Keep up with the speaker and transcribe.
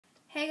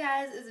Hey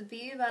guys, it's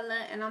B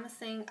Bella and I'm gonna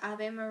sing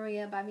Ave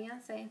Maria by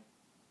Beyonce.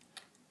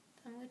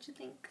 Tell me what you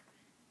think.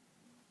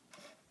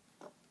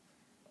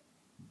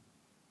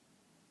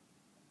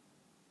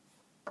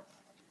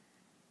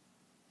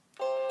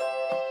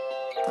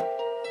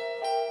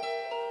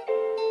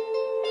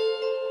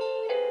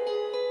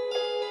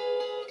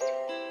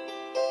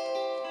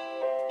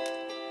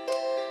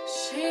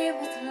 She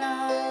was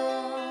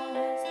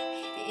lost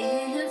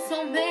in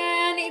so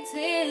many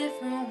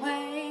different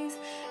ways,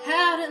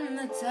 out in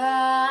the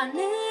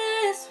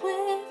darkness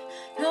with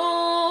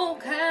no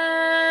guide.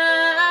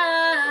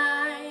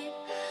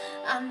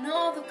 I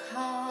know the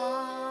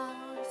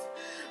cause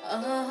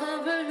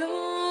of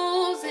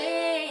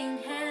losing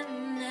and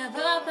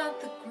never felt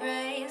the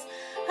grace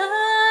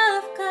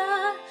of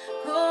God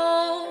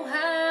go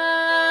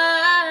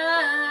high.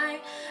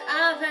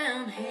 I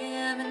found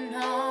heaven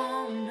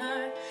on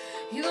earth.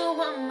 You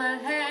are my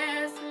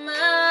last,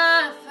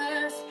 my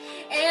first,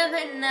 and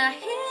then I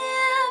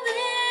hear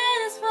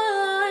this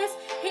voice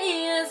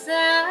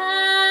inside.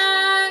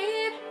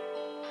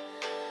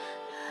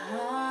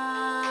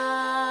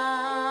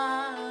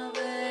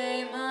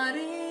 Ave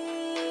Maria.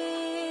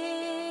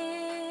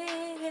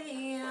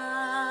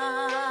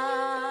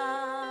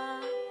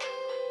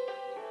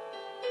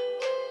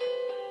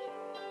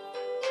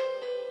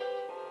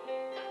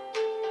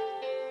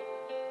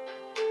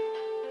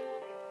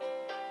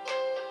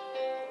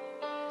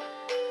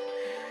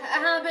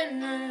 I've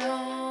been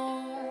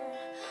alone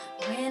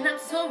when I'm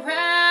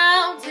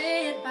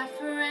surrounded by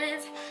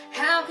friends.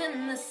 How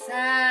can the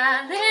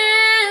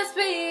silence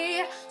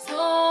be so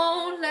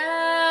loud?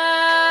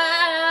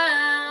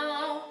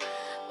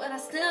 But I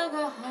still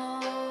go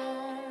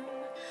home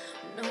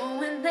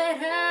knowing that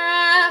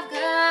I've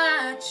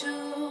got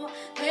you.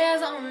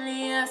 There's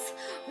only us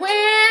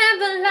when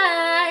the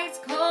lights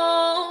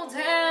go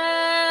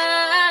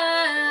down.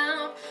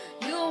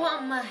 You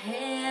are my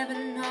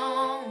heaven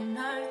on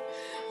earth.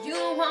 You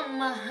are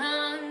my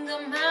hunger,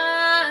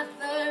 my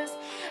thirst.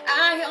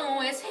 I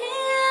always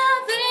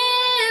hear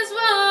this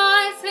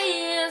voice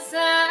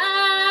inside.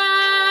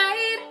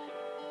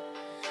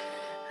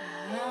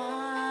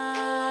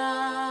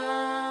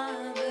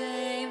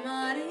 Ave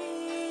Maria.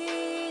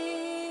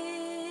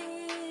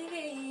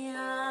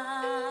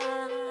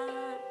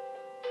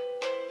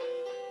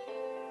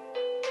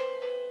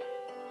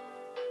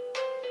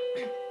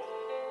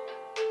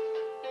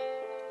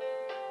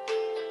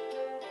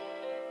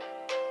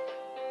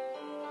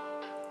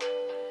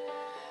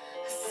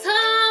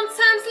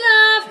 Sometimes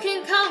love can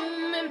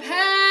come and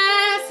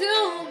pass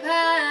you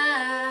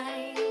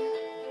by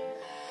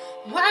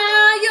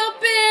while you're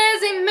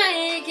busy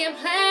making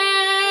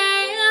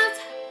plans.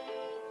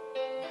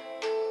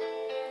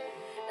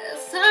 It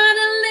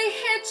suddenly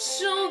hits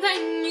you,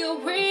 then you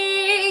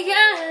realize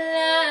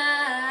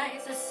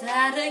it's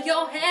out of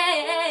your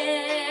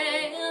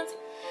hands.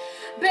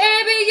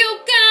 Baby, you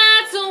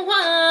got to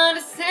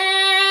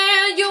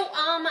understand, you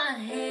are my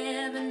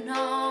heaven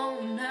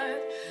on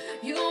earth.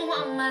 You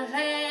are my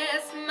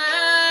last,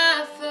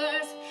 my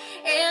first,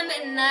 and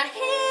then I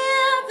hear